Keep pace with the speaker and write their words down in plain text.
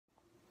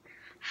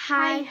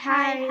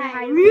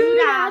Hi,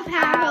 Rudolph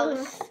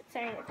House.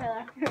 Sorry, it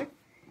fell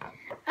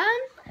off.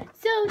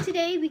 So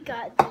today we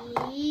got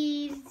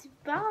these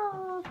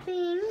ball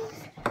things.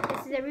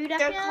 This is a Rudolph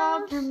They're nose.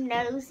 called from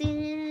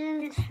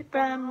noses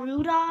from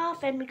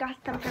Rudolph, and we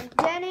got them from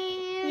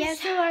Denny's. Yeah,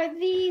 so are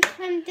these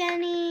from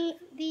Denny's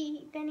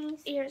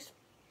Ears.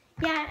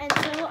 Yeah, and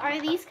so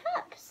are these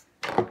cups.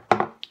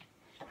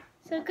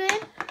 So good.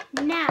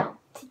 Now,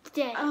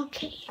 today.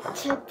 Okay,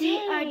 We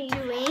are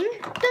doing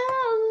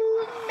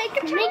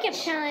the makeup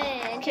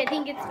challenge. I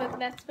think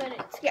that's what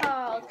it's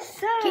called.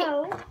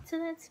 So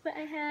that's what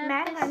I have.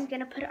 Madam, I'm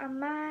gonna put it on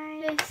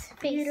my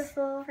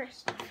beautiful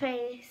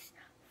face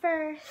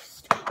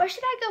first. Or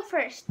should I go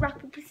first?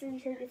 Rock, paper,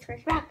 scissors, shoot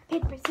first. Rock,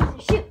 paper,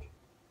 scissors, shoot.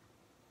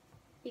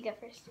 You go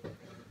first.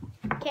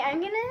 Okay, I'm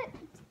gonna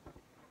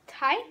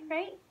tie,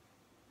 right?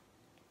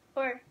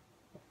 Or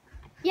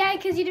yeah,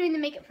 because you're doing the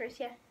makeup first.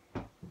 Yeah.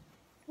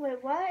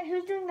 Wait, what?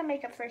 Who's doing the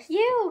makeup first?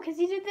 You, because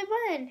you did the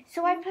one.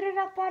 So I put it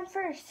up on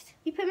first.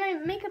 You put my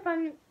makeup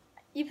on.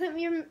 You put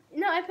your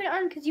I put it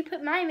on because you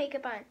put my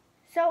makeup on.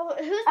 So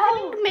who's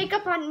putting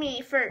makeup on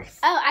me first?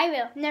 Oh, I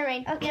will. Never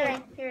mind. Okay. Never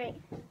mind. You're right.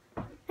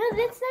 No,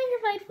 that's not your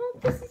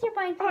blindfold. This is your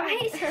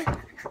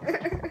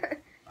blindfold.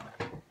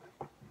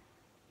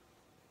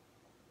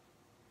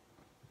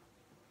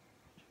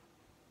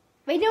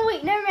 Wait,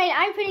 never mind.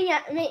 I'm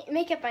putting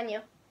makeup on you.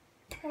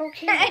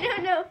 Okay. I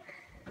don't know.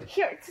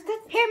 Here,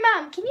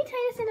 Mom, can you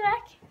tie this in the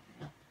back?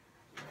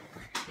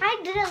 I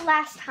did it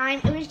last time.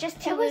 It was just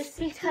too loose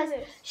too because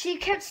loose. she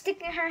kept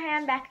sticking her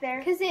hand back there.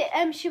 Because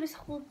she was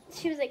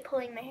like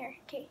pulling my hair.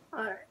 Okay.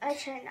 I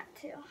try not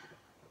to.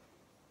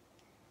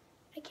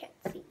 I can't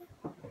see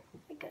now.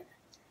 My goodness.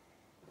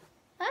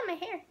 Oh, my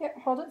hair. Yeah,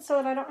 hold it so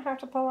that I don't have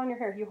to pull on your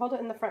hair. You hold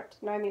it in the front.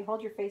 No, I mean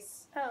hold your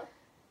face. Oh.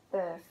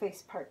 The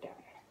face part down.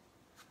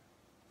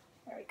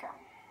 There we go.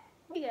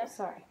 Here you go.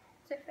 Sorry.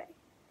 It's okay.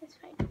 It's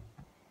fine.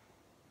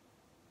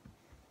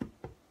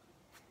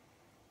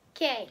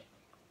 Okay.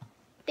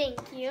 Thank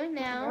you.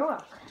 Now, You're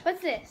welcome.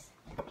 what's this?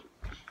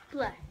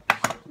 Blush.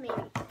 Maybe.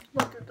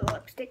 We'll do the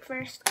lipstick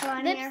first. Come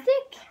on here.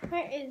 Lipstick?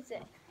 Where is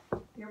it?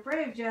 You're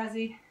brave,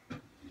 Jazzy.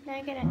 Now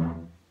I gotta.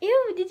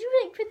 Ew! Did you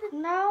like put the?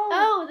 No.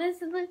 Oh, this is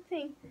the lip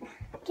thing.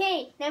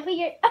 Okay. Now put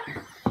your.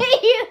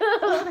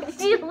 Ew!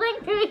 She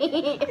licked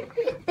me.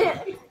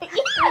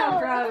 Oh,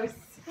 gross.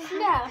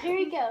 Now here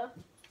we go.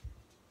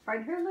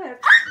 Find her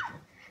lips.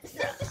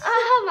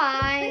 Oh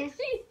my.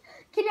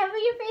 Can I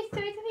put your face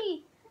towards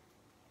me?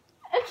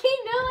 Okay,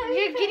 no, let me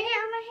You're put getting it.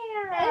 out of my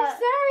hair. I'm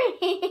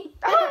sorry.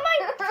 Oh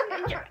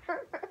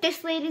my.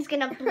 This lady's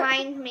gonna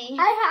blind me.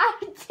 I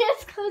have to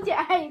just close your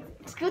eyes.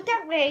 Scoot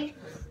that way.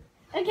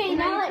 Okay, And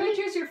now now let you me.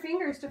 could use your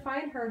fingers to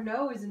find her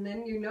nose, and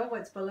then you know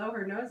what's below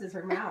her nose is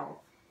her mouth.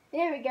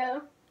 There we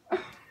go.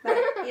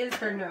 That is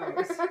her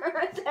nose. Sorry.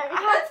 That's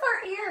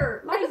her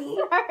ear. I'm Lady.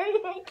 sorry,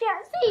 I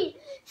can't see.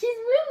 She's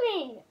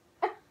moving.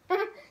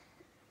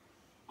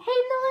 Hey,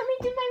 no, let me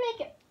do my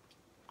makeup.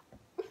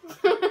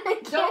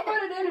 Don't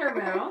put it in her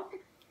mouth.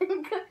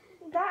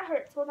 That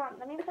hurts. Hold on.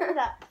 Let me put it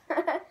up.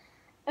 It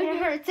Okay,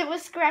 hurts. It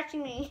was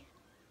scratching me.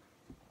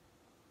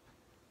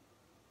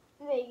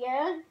 there you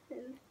go.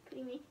 It's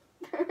pretty me.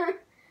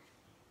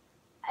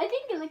 I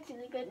think it looks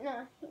really good.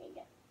 No, here you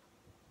go.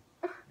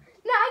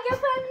 Now I can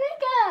put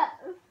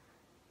makeup.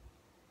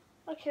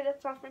 Okay,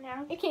 that's all for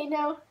now. Okay,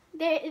 no.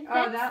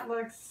 Oh, that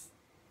looks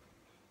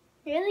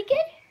really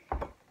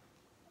good.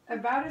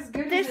 about as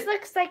good as This it.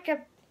 looks like a.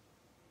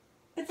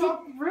 It's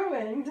all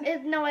ruined.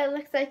 No, it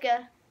looks like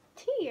a.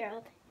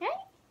 2-year-old, right?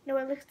 No,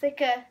 it looks like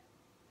a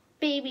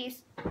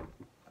baby's.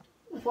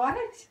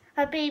 What?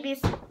 A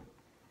baby's.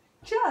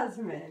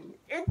 Jasmine.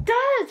 It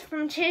does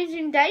from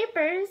changing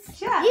diapers.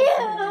 Jasmine.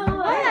 Ew.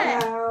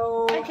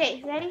 Wow.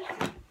 Okay, ready?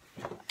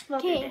 We'll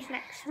do Okay, this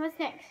next. what's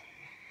next?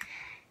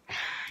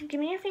 Give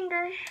me your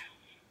finger.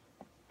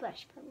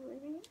 Blush, probably,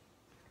 right?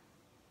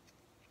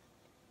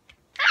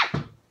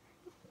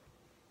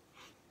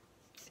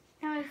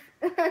 That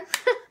was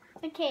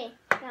okay.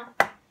 Now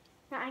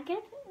I'm gonna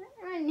put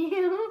it on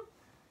you.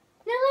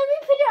 Now let me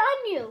put it on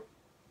you.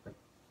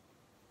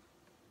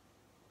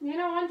 You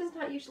know, one does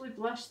not usually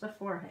blush the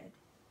forehead.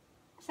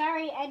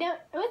 Sorry, I don't.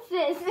 What's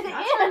this?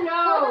 That's her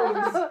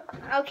nose.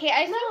 Okay,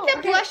 I think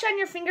the blush on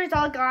your finger's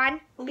all gone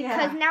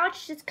because Yeah. now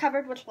it's just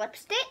covered with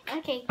lipstick.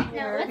 Okay,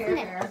 now what's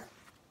next?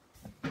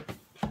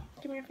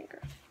 Give me your finger.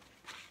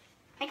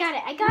 I got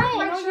it. I'm not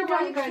I sure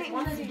why you got guys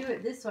wanted to do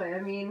it this way. I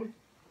mean,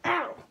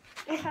 Ow.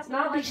 it's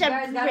not like you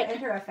guys gotta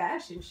enter a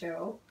fashion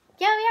show.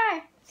 Yeah, we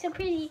are. So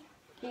pretty.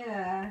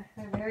 Yeah,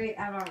 very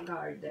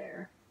avant-garde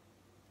there.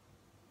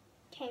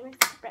 Okay, where's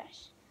the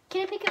brush?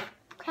 Can I pick a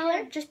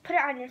color? Just put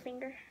it on your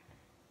finger.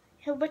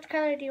 So which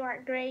color do you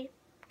want? Gray,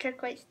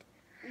 turquoise?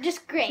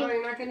 Just gray. So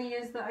you're not gonna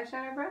use the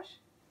eyeshadow brush?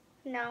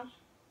 No.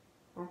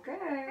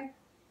 Okay.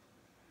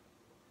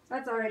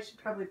 That's alright, she'd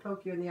probably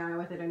poke you in the eye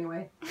with it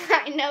anyway.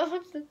 I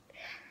know.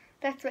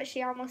 That's what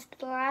she almost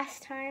did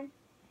last time.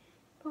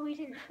 But we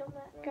didn't film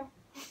that. Go.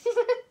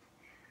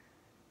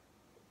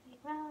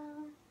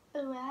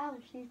 Oh, wow,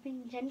 she's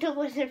being gentle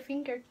with her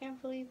finger. Can't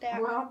believe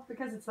that. Well,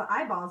 because it's the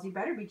eyeballs, you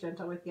better be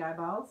gentle with the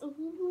eyeballs.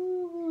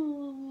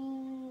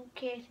 Ooh.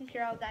 Okay, I think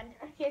you're all done.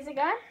 Okay, is it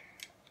gone?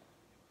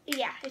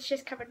 Yeah, it's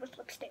just covered with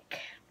lipstick.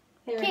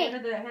 Here, Okay.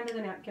 hand her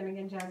the napkin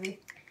again, Jazzy.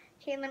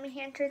 Okay, let me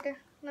hand her the.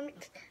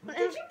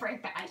 Did you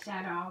break the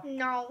eyeshadow?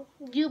 No,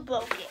 you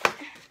broke it.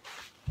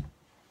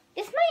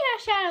 It's my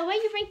eyeshadow. Why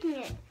are you breaking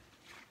it?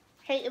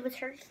 Hey, it was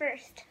hers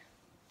first.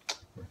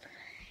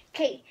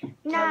 Okay, Are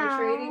now.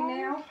 you trading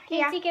now? Can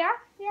you take it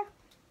off?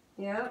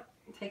 Yep.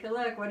 Take a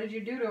look. What did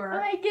you do to her? Oh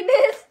my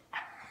goodness.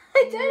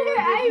 I did her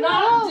eyebrow.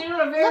 Not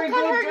do a very Look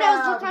on good her job.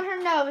 nose. Look on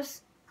her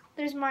nose.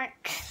 There's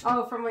marks.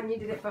 Oh, from when you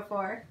did it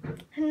before.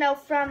 No,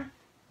 from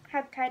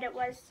how tight it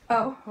was.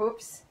 Oh,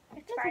 oops.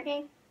 It's That's fine.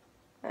 okay.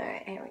 All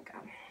right, here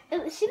we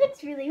go. She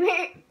looks really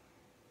weird.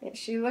 Yeah,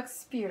 she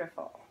looks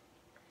beautiful.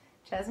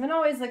 Jasmine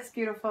always looks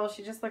beautiful.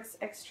 She just looks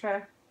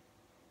extra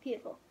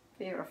Beautiful.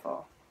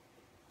 beautiful.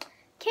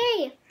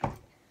 Okay.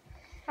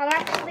 I'll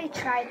actually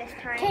try this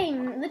time. Okay,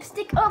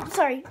 lipstick. Oh,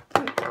 sorry.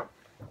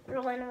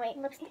 Rolling away.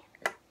 Lipstick.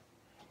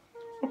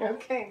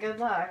 Okay, good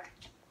luck.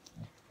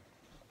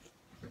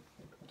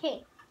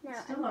 Okay.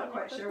 Now Still not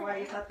quite sure why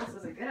you thought this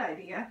was a good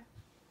idea.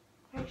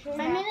 Find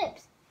my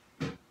lips.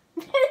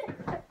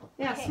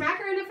 Yeah, Okay. smack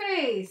her in the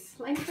face.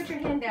 Lane, put your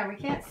hand down. We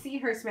can't see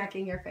her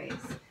smacking your face.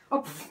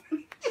 Oh,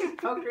 you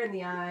poked her in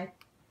the eye.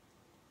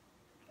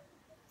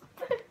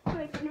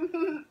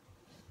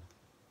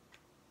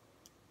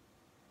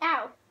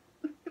 Ow.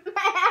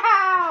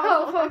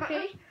 Oh,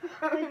 okay.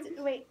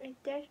 Wait, right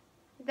there.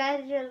 That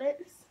is your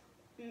lips?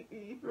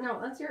 Mm-mm. No,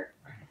 that's your...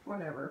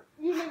 Whatever.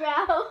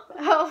 Unibrow.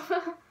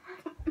 Oh.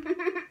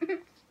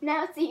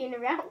 Now it's the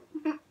unibrow.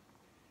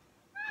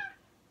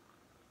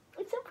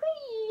 It's so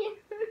pretty.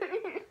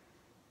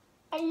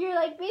 And you're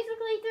like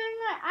basically doing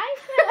my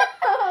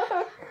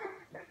eyeshadow.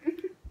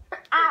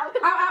 Ow. Ow,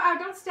 ow, ow.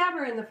 Don't stab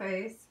her in the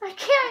face. I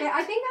can't. Okay,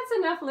 I think that's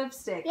enough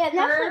lipstick. Yeah,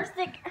 enough her,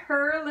 lipstick.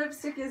 Her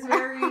lipstick is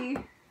very...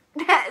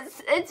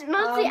 It's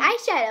mostly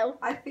eyeshadow.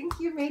 I think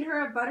you made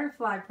her a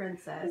butterfly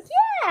princess.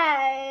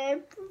 Yeah,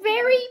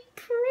 very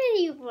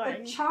pretty A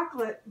one.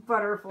 chocolate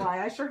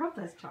butterfly. I sure hope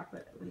that's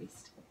chocolate at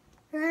least.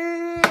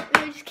 I'm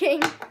just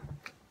kidding.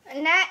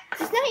 It's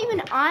not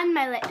even on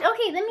my leg.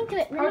 Okay, let me do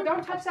it. Oh,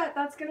 don't touch that.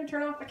 That's going to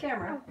turn off the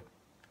camera.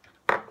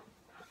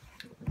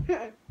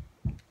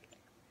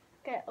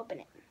 Gotta open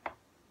it.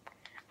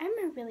 I'm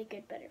a really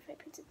good butterfly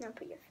princess. Now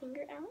put your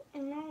finger out.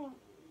 No,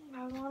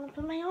 I want to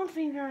put my own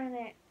finger in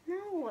it.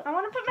 No. I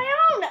want to put my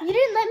own. You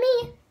didn't let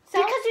me. So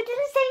Because you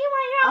didn't say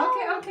my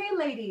own. Okay,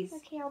 ladies.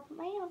 Okay, I'll put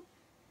my own.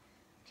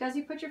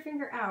 Jazzy, put your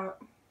finger out.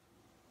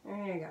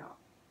 There you go.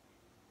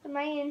 Put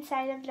my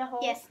inside of the hole.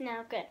 Yes,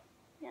 no, good.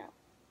 No.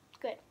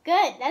 Good.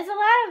 Good. That's a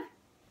lot of...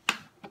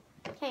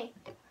 Okay.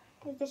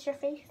 Is this your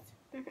face?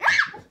 That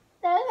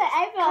was my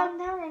eyebrow. Calm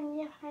down and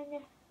you find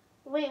it.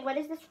 Wait, what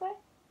is this for?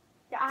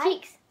 Your eye?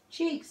 Cheeks.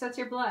 Cheeks, that's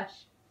your blush.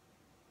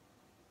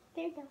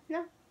 There you go.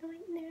 No. No,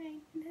 wait, no.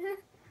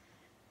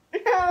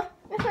 No,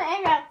 that's my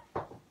eyebrow.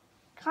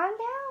 Calm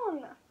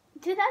down.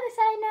 Do the other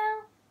side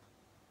now.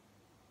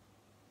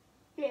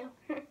 Ew.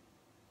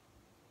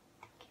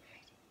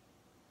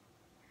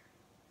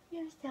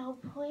 You're so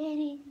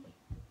pretty.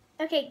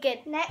 Okay, good.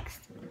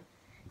 Next.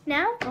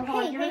 Now, Oh, hold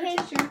on, hey, give her hey,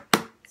 the hey. tissue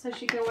so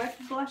she can wipe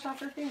the blush off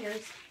her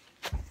fingers.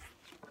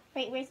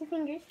 Wait, where's the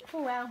fingers?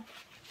 Oh, wow.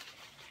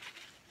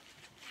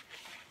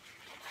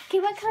 Okay,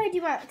 what color do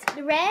you want?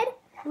 The red?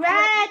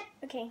 Red.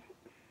 Okay.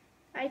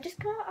 I just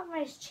got on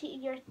my this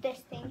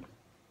thing.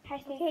 I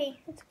think. Okay,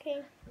 it's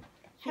okay.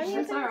 How do you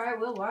That's open alright,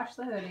 we'll wash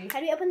the hoodie. How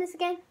do you open this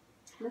again?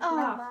 Lift Oh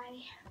it off.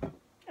 my.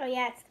 Oh,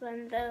 yeah, it's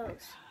one of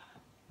those.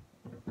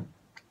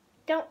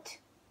 Don't.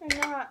 I'm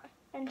not.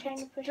 I'm trying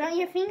to push Do you want it.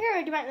 your finger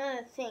or do you want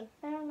the thing?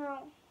 I don't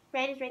know.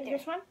 Red is right Is there.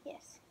 this one?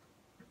 Yes.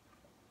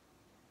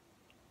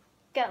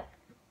 Go.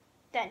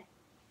 Done.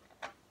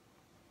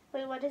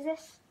 Wait, what is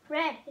this?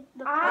 Red.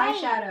 The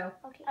Eyeshadow.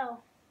 Okay. Oh.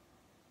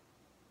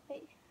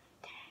 Wait.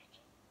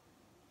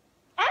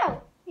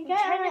 Ow! You I'm got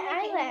it trying on to my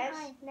make it in your eyelash.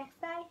 eye.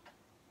 Next eye.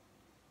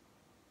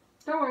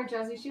 Don't worry,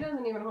 Jazzy, she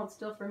doesn't even hold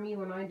still for me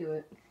when I do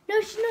it. No,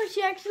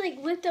 she actually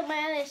like lifted up my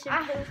eyelash and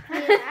Ah. put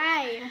it in my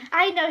eye.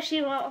 I know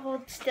she won't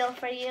hold still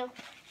for you.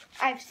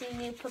 I've seen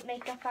you put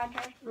makeup on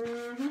her.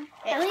 Mm-hmm.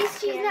 At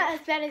least she's Yeah. not as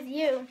bad as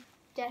you,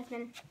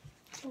 Jasmine.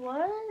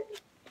 What?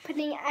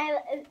 Putting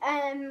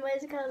what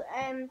is it called?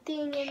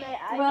 Thing in my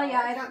eye. Well,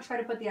 yeah, I don't try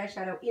to put the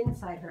eyeshadow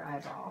inside her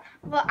eyeball.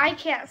 Well, I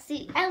can't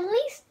see. At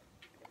least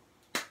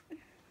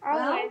I'll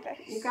Well, wear this.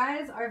 you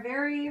guys are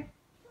very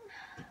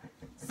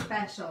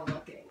special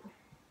looking.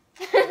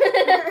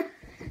 I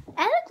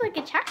look like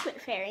a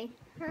chocolate fairy.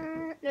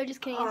 No,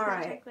 just kidding. It's not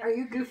Alright, chocolate. are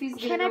you goofies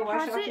Can gonna I go wash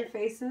pause off it? your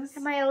faces?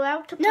 Am I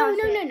allowed to pause No,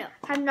 it? no.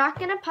 I'm not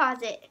gonna pause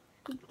it.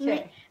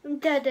 Okay.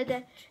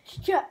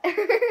 Shut.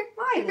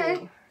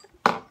 Miley,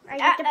 I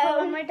get to put Uh-oh.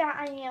 one more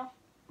dot on you.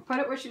 put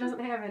it where she doesn't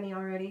have any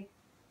already.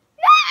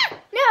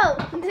 No.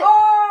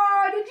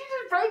 Oh, did you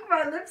just break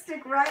my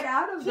lipstick right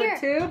out of Here.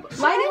 the tube?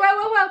 Miley,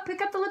 whoa.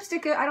 Pick up the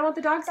lipstick. I don't want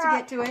the dogs to Stop.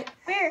 get to it.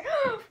 Where?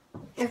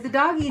 If the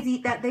doggies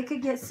eat that, they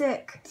could get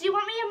sick. Do you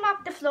want me to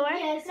mop the floor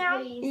now?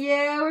 Please.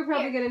 Yeah, we're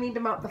probably going to need to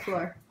mop the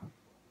floor.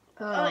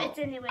 Oh, it's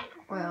anyway.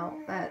 Well,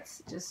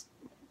 that's just...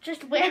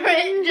 Just wear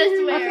it.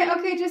 Just wear it.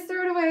 Okay, just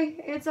throw it away.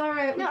 It's all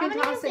right. We No, can I'm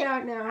gonna toss it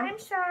out now. I'm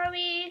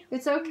sorry.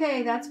 It's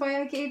okay. That's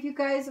why I gave you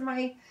guys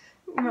my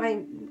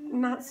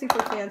not super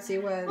fancy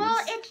ones. Well,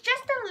 it's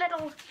just a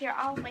little. Here,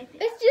 I'll wipe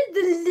it. It's just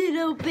a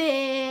little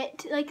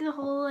bit, like the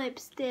whole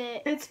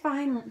lipstick. It's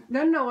fine.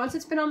 No. Once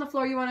it's been on the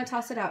floor, you want to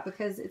toss it out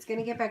because it's going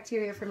to get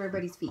bacteria from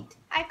everybody's feet.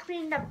 I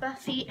cleaned up the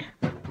feet.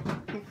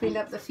 You cleaned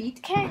up the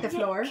feet, the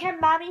floor. Can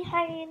Mommy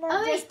Hyena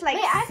just sit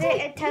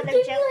until the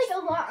you jokes?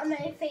 like a lot on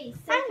my face.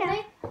 So I know. can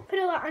I put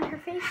a lot on her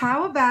face?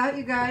 How about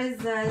you guys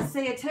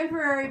say a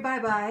temporary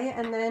bye-bye,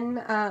 and then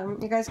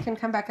you guys can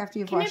come back after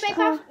you've washed it.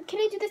 Can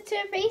I do this to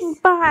her face?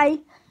 Bye.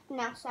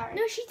 No, sorry.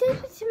 No, she did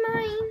it to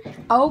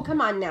mine. Oh,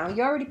 come on now.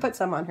 You already put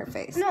some on her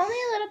face. No, only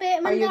a little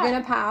bit. Are you going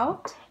to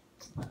pout?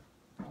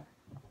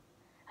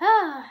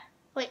 Ah.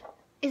 Wait,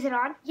 is it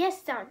on? Yes,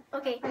 it's on.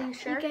 Okay. Are you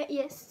sure?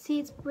 Yes, see,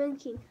 it's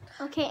blinking.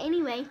 Okay,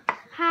 anyway.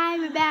 Hi,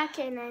 we're back,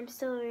 and I'm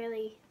still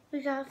really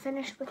We got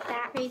finished with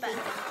that. crazy.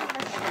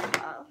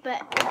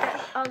 But we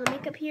got all the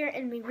makeup here,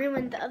 and we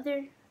ruined the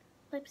other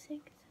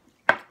lipstick.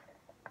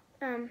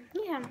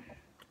 Yeah.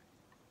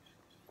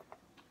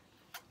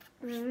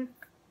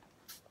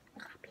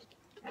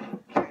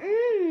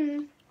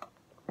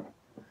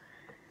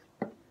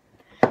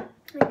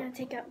 I'm gonna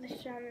take out the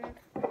shell and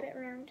flip it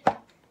around.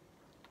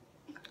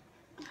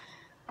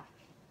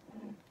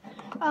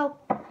 Oh,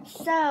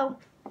 so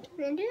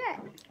We're gonna do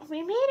that.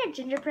 we made a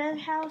gingerbread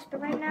house,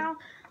 but right now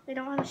we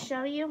don't want to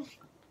show you.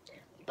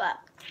 But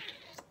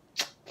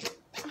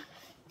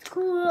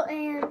Cool,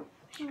 and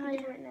I'll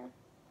do it now.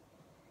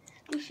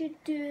 We should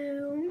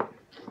do.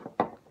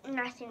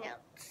 nothing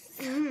else.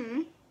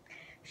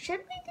 Should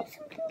we do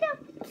something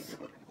else?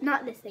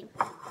 Not this thing.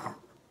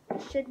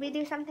 Should we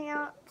do something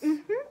else?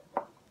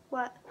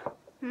 What?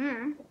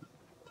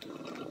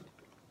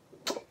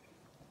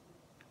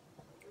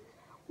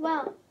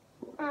 Well,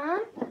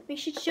 we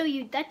should show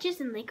you Duchess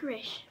and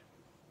Licorice.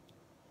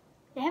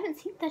 They haven't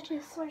seen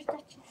Duchess. Where's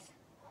Duchess?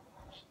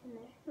 She's in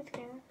there with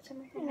Grandma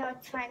somewhere. No,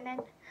 it's fine then.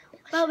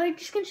 Well, we're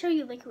just gonna show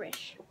you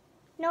Licorice.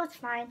 No, it's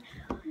fine.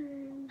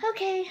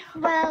 Okay,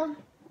 well,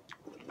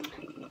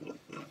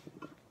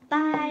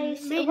 bye.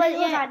 Wait, Wait, not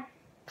hold yet. on.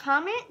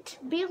 Comment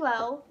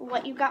below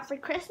what you got for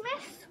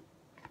Christmas,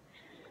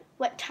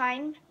 what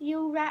time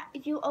you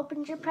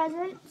opened your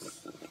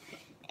presents,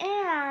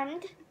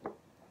 and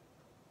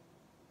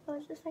what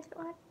was the second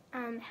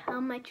one? How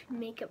much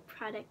makeup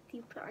product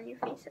you put on your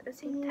face at the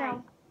same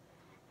time.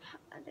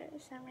 No.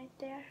 There's some right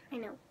there. I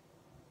know.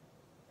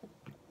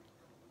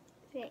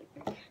 Okay.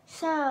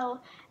 So,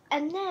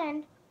 and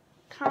then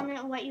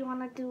comment what you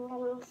want to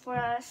do for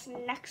us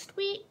next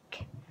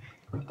week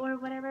or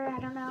whatever. I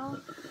don't know.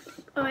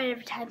 Or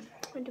whatever time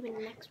we're doing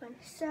the next one.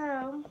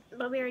 So,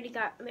 But we already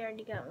got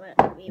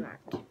what we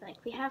marked. Like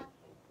we have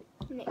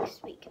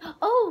next week.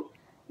 Oh,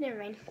 never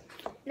mind.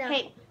 No.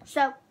 okay.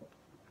 So,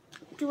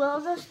 do all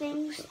those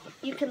things.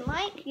 You can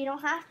like. You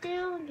don't have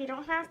to. You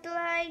don't have to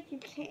like. You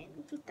can't.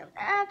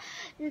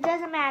 It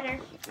doesn't matter.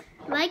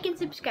 Like and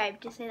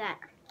subscribe. Just say that.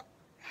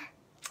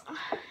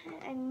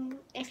 And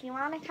if you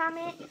want to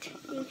comment,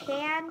 you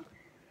can.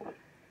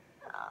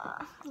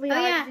 We Oh,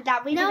 already yeah. did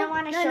that. We No, didn't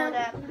want to no, show no.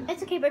 them.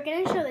 It's okay. We're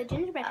gonna show the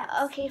gingerbread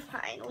house. Okay,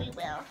 fine. We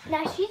will.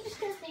 Now she's just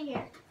gonna stay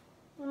here.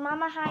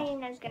 Mama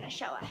Hyena is gonna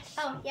show us.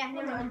 Oh yeah, Hold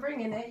never on, mind. I'm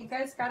bringing it. You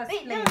guys got to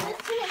Wait, no, explain it.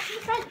 let's turn it to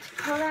the front.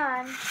 Hold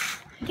on.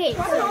 Okay,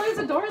 Why so there's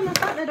a door in the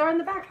front and a door in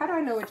the back? How do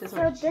I know which is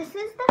So which? this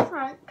is the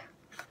front.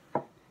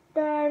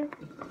 Then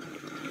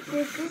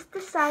this is the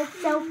side.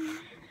 So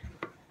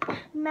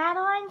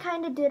Madeline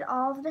kind of did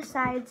all of the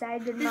sides. I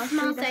did The mostly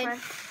small the side.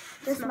 front.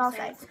 The small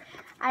sides.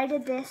 I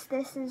did this.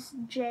 This is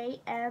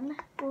JMW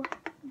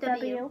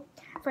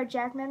for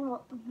Jasmine,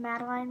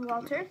 Madeline,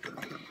 Walter.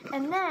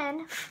 And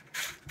then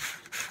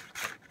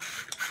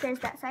there's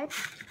that side.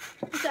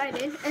 So I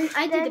did, and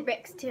I did the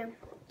bricks too.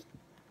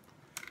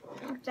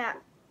 That.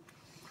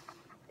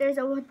 There's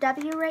a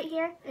W right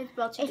here. It's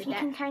Walter If did you that.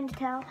 can kind of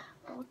tell,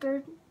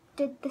 Walter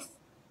did this,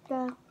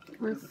 the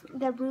Roof.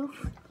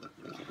 roof.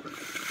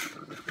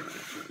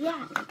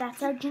 Yeah,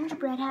 that's our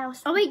gingerbread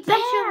house. Oh wait, did I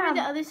show her Bam!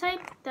 the other side?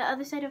 The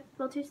other side of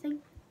Walter's thing?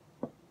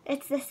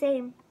 It's the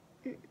same,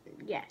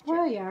 Yeah.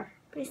 Well, yeah.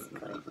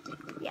 basically.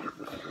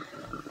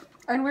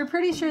 And we're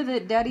pretty sure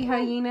that Daddy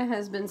Hyena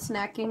has been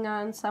snacking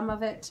on some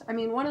of it. I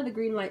mean, one of the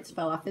green lights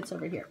fell off. It's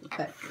over here.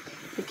 But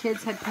the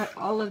kids had put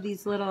all of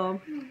these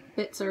little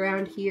bits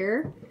around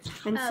here.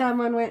 And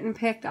someone went and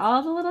picked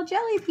all the little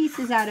jelly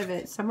pieces out of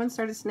it. Someone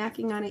started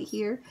snacking on it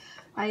here.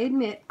 I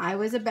admit, I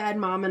was a bad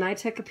mom and I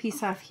took a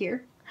piece off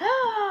here.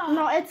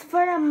 No, it's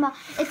for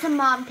it's a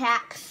mom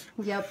tax.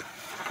 Yep.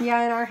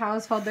 Yeah, in our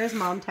household, there's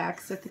mom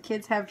tax. If the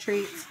kids have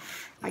treats,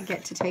 I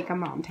get to take a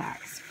mom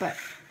tax. But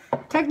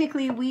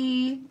technically,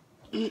 we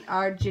eat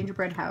our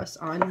gingerbread house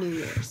on New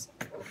Year's.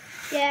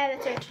 Yeah,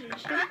 that's our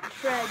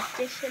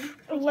tradition.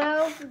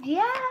 Well,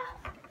 yeah.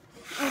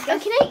 Oh,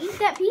 can I eat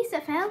that piece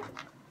that fell?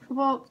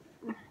 Well,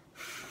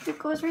 It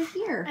goes right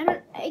here.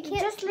 I can't.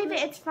 Just leave it.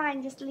 It's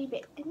fine. Just leave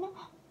it.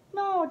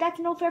 No, that's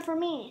no fair for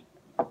me.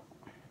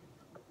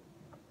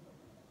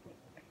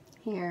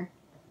 Here.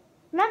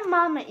 Let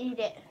Mama eat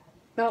it.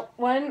 No,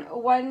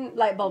 one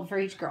light bulb for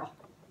each girl.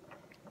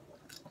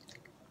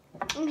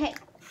 Okay.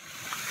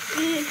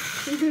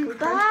 Crunch,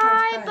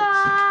 Bye.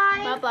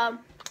 Bye.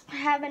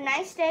 Have a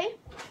nice day.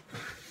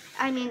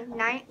 I mean,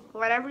 night.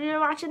 Whatever you're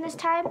watching this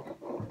time.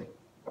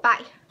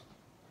 Bye.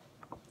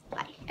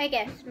 Bye. I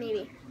guess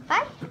maybe.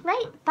 Bye.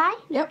 Right. Bye.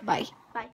 Yep, bye.